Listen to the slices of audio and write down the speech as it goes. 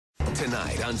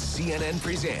Tonight on CNN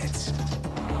Presents.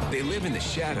 They live in the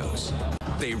shadows.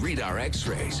 They read our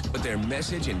x-rays, but their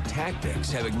message and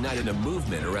tactics have ignited a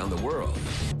movement around the world.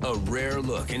 A rare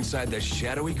look inside the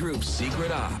shadowy group's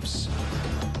secret ops.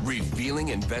 Revealing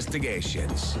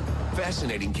investigations.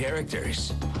 Fascinating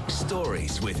characters.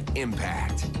 Stories with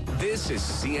impact. This is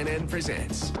CNN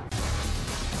Presents.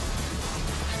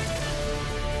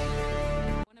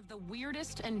 One of the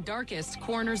weirdest and darkest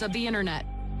corners of the internet.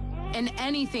 An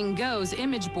anything goes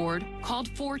image board called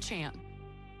 4chan.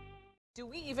 Do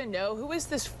we even know who is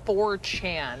this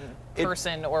 4chan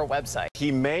person or website?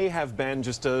 He may have been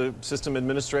just a system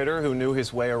administrator who knew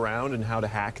his way around and how to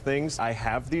hack things. I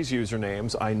have these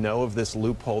usernames. I know of this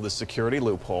loophole, this security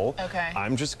loophole. Okay.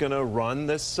 I'm just going to run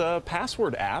this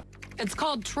password app. It's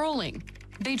called trolling.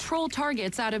 They troll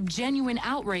targets out of genuine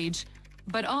outrage,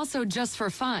 but also just for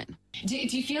fun. Do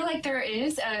you feel like there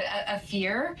is a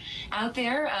fear out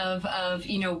there of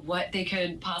you know, what they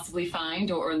could possibly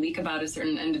find or leak about a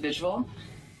certain individual?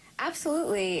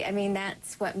 Absolutely. I mean,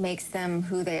 that's what makes them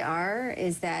who they are,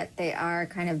 is that they are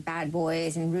kind of bad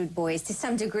boys and rude boys to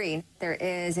some degree. There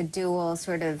is a dual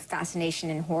sort of fascination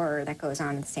and horror that goes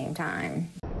on at the same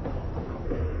time.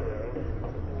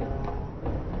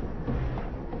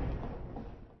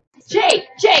 Jake!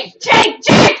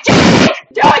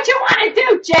 Do what you want to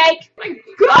do, Jake! My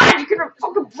God, you're gonna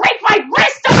fucking break my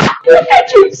wrist off! Look at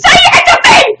you! Say it to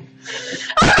me!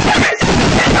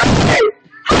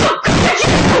 How could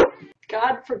you?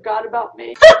 God forgot about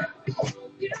me.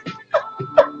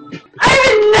 I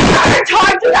would never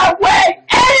talk to that way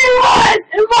anyone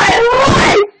in my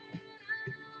life!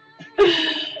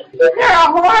 You're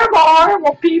a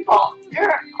horrible people.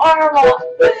 You're horrible.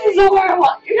 This is horrible.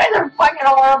 You guys are fucking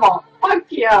horrible. Fuck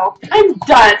you. I'm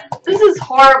done. This is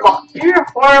horrible. You're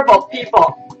horrible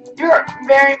people. You're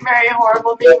very, very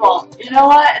horrible people. You know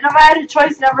what? And if I had a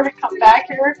choice never to come back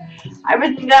here, I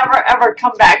would never ever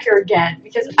come back here again,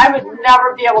 because I would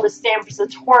never be able to stand for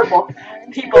such horrible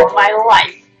people in my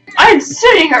life. I'm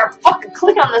sitting here fucking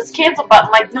clicking on this cancel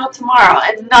button like no tomorrow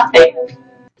and nothing.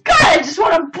 God, I just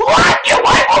want to block you!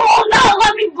 Why won't not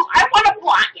let me? I want to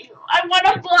block you! I want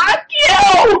to block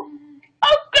you!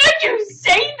 How could you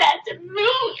say that to me?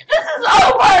 This is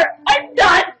over! I'm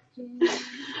done!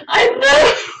 I'm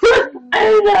done!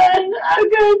 I'm done! How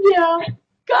could you?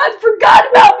 God forgot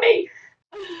about me!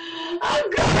 How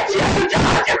could you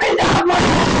talk to me that much?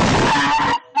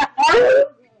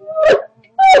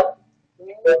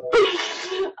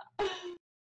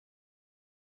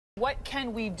 What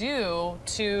can we do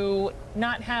to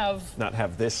not have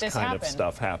this kind happen? of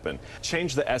stuff happen?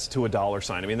 Change the S to a $.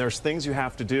 I mean, there's things you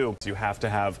have to do. You have to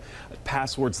have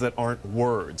passwords that aren't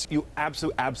words. You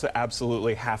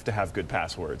absolutely have to have good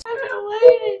passwords. I've been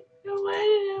waiting.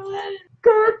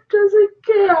 God doesn't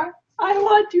care. I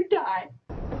want to die.